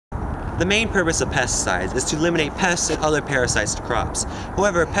The main purpose of pesticides is to eliminate pests and other parasites to crops.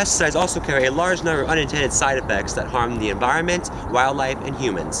 However, pesticides also carry a large number of unintended side effects that harm the environment, wildlife, and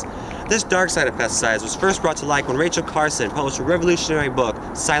humans. This dark side of pesticides was first brought to light when Rachel Carson published a revolutionary book,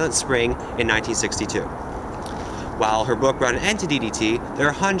 Silent Spring, in 1962. While her book brought an end to DDT, there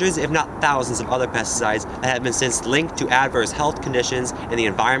are hundreds, if not thousands, of other pesticides that have been since linked to adverse health conditions in the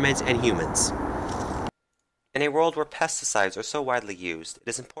environment and humans. In a world where pesticides are so widely used, it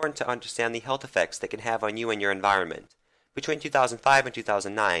is important to understand the health effects they can have on you and your environment. Between 2005 and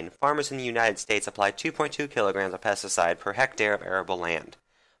 2009, farmers in the United States applied 2.2 kilograms of pesticide per hectare of arable land.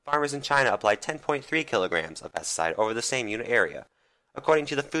 Farmers in China applied 10.3 kilograms of pesticide over the same unit area. According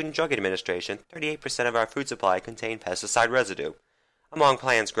to the Food and Drug Administration, 38% of our food supply contain pesticide residue. Among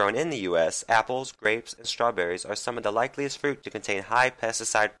plants grown in the U.S., apples, grapes, and strawberries are some of the likeliest fruit to contain high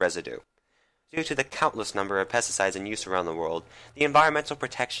pesticide residue. Due to the countless number of pesticides in use around the world, the Environmental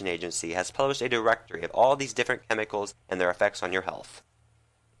Protection Agency has published a directory of all these different chemicals and their effects on your health.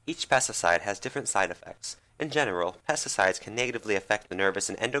 Each pesticide has different side effects. In general, pesticides can negatively affect the nervous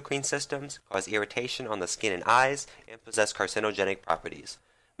and endocrine systems, cause irritation on the skin and eyes, and possess carcinogenic properties.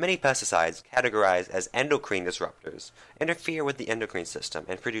 Many pesticides, categorized as endocrine disruptors, interfere with the endocrine system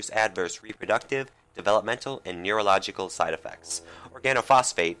and produce adverse reproductive, developmental, and neurological side effects.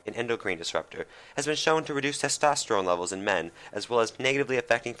 Organophosphate, an endocrine disruptor, has been shown to reduce testosterone levels in men, as well as negatively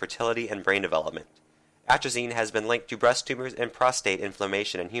affecting fertility and brain development. Atrazine has been linked to breast tumors and prostate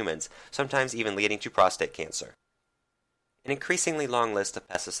inflammation in humans, sometimes even leading to prostate cancer. An increasingly long list of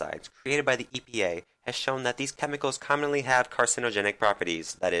pesticides created by the EPA has shown that these chemicals commonly have carcinogenic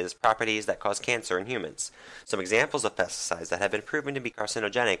properties, that is, properties that cause cancer in humans. Some examples of pesticides that have been proven to be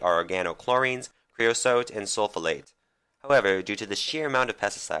carcinogenic are organochlorines, creosote, and sulfolate. However, due to the sheer amount of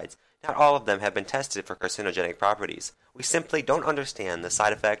pesticides, not all of them have been tested for carcinogenic properties. We simply don't understand the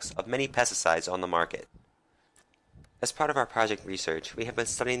side effects of many pesticides on the market. As part of our project research, we have been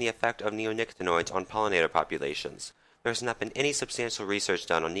studying the effect of neonicotinoids on pollinator populations. There has not been any substantial research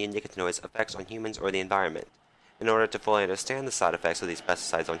done on neonicotinoids' effects on humans or the environment. In order to fully understand the side effects of these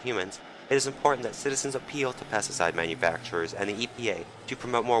pesticides on humans, it is important that citizens appeal to pesticide manufacturers and the EPA to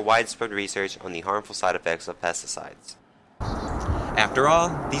promote more widespread research on the harmful side effects of pesticides. After all,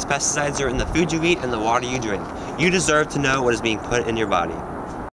 these pesticides are in the food you eat and the water you drink. You deserve to know what is being put in your body.